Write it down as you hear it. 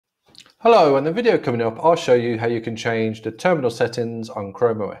Hello, in the video coming up, I'll show you how you can change the terminal settings on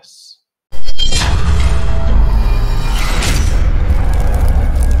ChromeOS.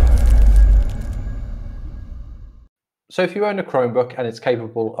 So if you own a Chromebook and it's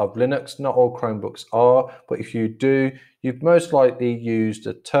capable of Linux, not all Chromebooks are, but if you do, you've most likely used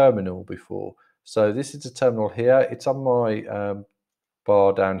a terminal before. So this is the terminal here. It's on my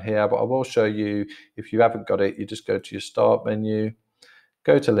bar down here, but I will show you, if you haven't got it, you just go to your Start menu,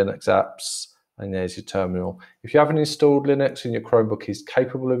 go to Linux Apps, and there's your terminal. If you haven't installed Linux and your Chromebook is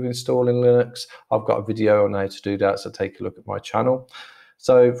capable of installing Linux, I've got a video on how to do that, so take a look at my channel.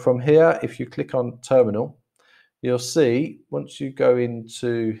 So from here, if you click on Terminal, you'll see once you go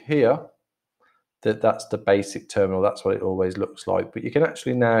into here, that's the basic terminal. That's what it always looks like, but you can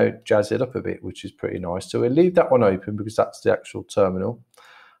actually now jazz it up a bit, which is pretty nice. So we'll leave that one open because that's the actual terminal.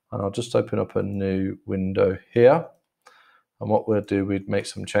 And I'll just open up a new window here. And what we'll do, we'd make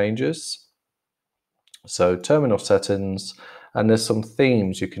some changes. So terminal settings, and there's some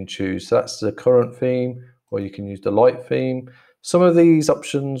themes you can choose. So that's the current theme, or you can use the light theme. Some of these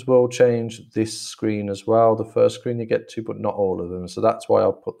options will change this screen as well, the first screen you get to, but not all of them. So that's why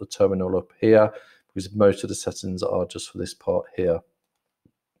I'll put the terminal up here, because most of the settings are just for this part here.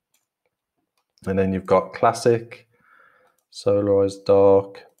 And then you've got classic, solarized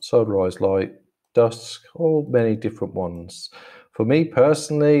dark, solarized light, dusk, all many different ones. For me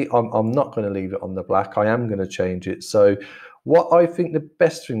personally, I'm not going to leave it on the black. I am going to change it. So what I think the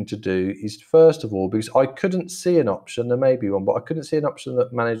best thing to do is, first of all, because I couldn't see an option, there may be one, but I couldn't see an option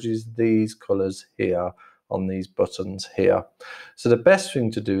that manages these colors here on these buttons here. So the best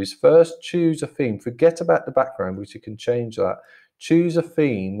thing to do is first choose a theme. Forget about the background, because you can change that. Choose a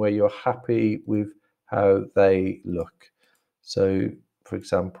theme where you're happy with how they look. So for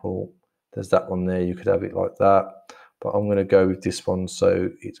example, there's that one there, you could have it like that, but I'm going to go with this one so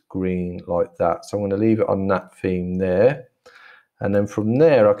it's green like that. So I'm going to leave it on that theme there, and then from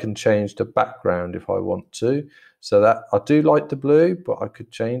there I can change the background if I want to. So that I do like the blue, but I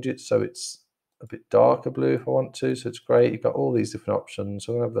could change it so it's a bit darker blue if I want to. So it's great, you've got all these different options.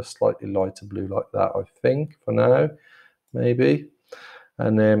 So I'm going to have a slightly lighter blue like that, I think, for now, maybe,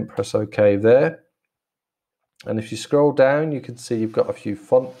 and then press OK there. And if you scroll down, you can see you've got a few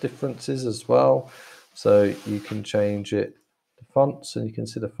font differences as well. So you can change it, the fonts, and you can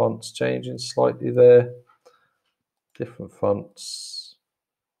see the fonts changing slightly there. Different fonts,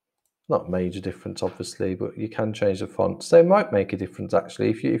 not major difference obviously, but you can change the fonts. They might make a difference actually.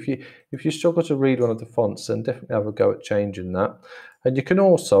 If you struggle to read one of the fonts, then definitely have a go at changing that. And you can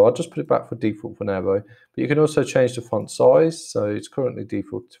also, I'll just put it back for default for now, but you can also change the font size. So it's currently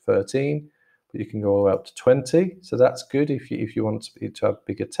default to 13. But you can go up to 20, so that's good if you want to have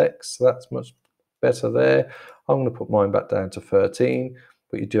bigger text. So that's much better there. I'm going to put mine back down to 13,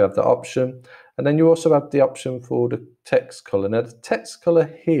 but you do have the option. And then you also have the option for the text color. Now the text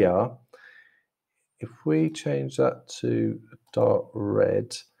color here, if we change that to dark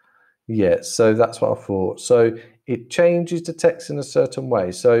red, yeah, so that's what I thought. So it changes the text in a certain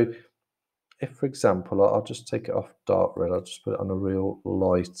way. So if, for example, I'll just take it off dark red, I'll just put it on a real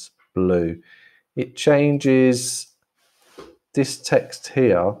light blue. It changes this text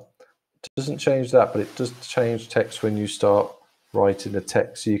here. It doesn't change that, but it does change text when you start writing the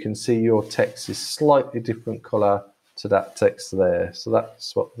text. So you can see your text is slightly different color to that text there. So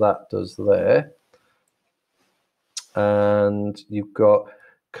that's what that does there. And you've got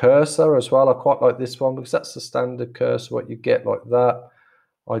cursor as well. I quite like this one because that's the standard cursor, what you get like that.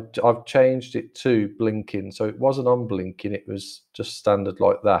 I've changed it to blinking, so it wasn't on blinking, it was just standard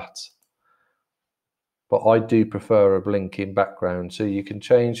like that. But I do prefer a blinking background, so you can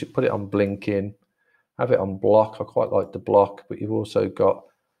change it, put it on blinking, have it on block. I quite like the block, but you've also got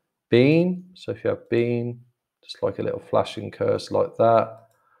beam. So if you have beam, just like a little flashing cursor like that,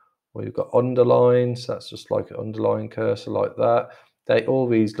 or you've got underline, so that's just like an underline cursor like that. They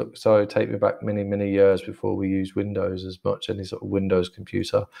always look, so take me back many years before we used Windows as much, any sort of Windows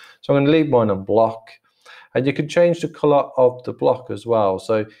computer. So I'm going to leave mine on block, and you can change the color of the block as well.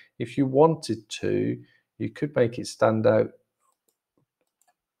 So if you wanted to, you could make it stand out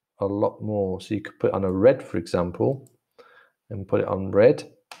a lot more. So you could put on a red, for example, and put it on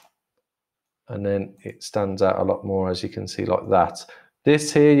red, and then it stands out a lot more, as you can see, like that.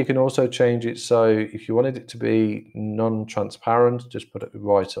 This here, you can also change it, so if you wanted it to be non-transparent, just put it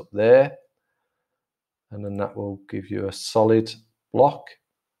right up there, and then that will give you a solid block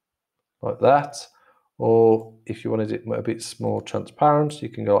like that. Or if you wanted it a bit more transparent, you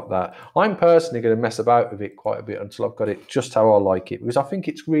can go like that. I'm personally going to mess about with it quite a bit until I've got it just how I like it, because I think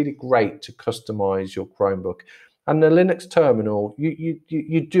it's really great to customize your Chromebook. And the Linux terminal,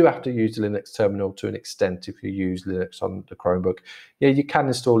 you do have to use the Linux terminal to an extent if you use Linux on the Chromebook. Yeah, you can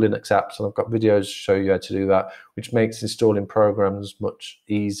install Linux apps, and I've got videos to show you how to do that, which makes installing programs much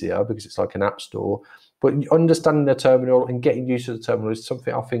easier because it's like an app store. But understanding the terminal and getting used to the terminal is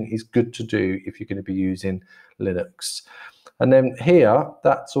something I think is good to do if you're going to be using Linux. And then here,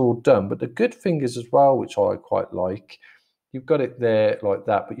 that's all done. But the good thing is as well, which I quite like, you've got it there like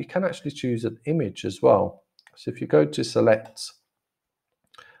that, but you can actually choose an image as well. So if you go to select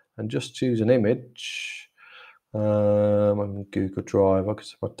and just choose an image, I'm in Google Drive, I can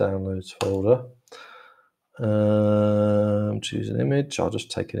see my downloads folder. Choose an image. I'll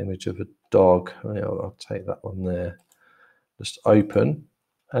just take an image of a dog. I'll take that one there. Just open,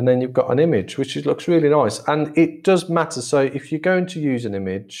 and then you've got an image which looks really nice, and it does matter. So if you're going to use an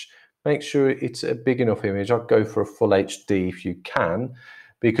image, make sure it's a big enough image. I'd go for a full HD if you can,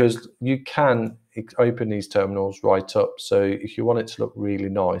 because you can open these terminals right up. So if you want it to look really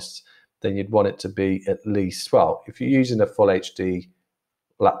nice, then you'd want it to be at least, well, if you're using a full HD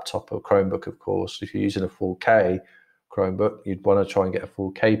laptop or Chromebook, of course, if you're using a 4K Chromebook, you'd want to try and get a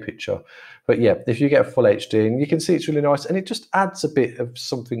 4K picture. But yeah, if you get a full HD, and you can see it's really nice, and it just adds a bit of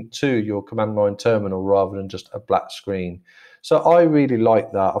something to your command line terminal rather than just a black screen. So I really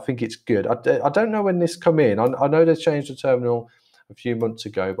like that. I think it's good. I don't know when this come in. I know they changed the terminal a few months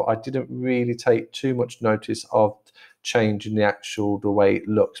ago, but I didn't really take too much notice of changing the way it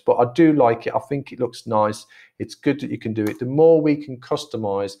looks. But I do like it. I think it looks nice. It's good that you can do it. The more we can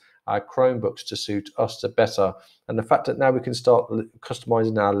customize our Chromebooks to suit us, the better. And the fact that now we can start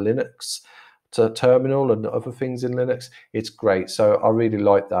customizing our Linux to terminal and other things in Linux, it's great. So I really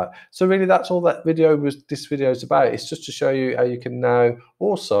like that. So really, that's all that this video is about. It's just to show you how you can now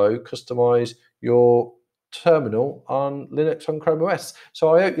also customize your terminal on Linux on ChromeOS.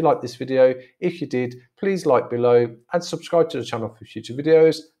 So I hope you liked this video. If you did, please like below and subscribe to the channel for future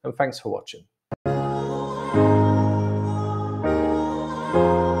videos, and thanks for watching.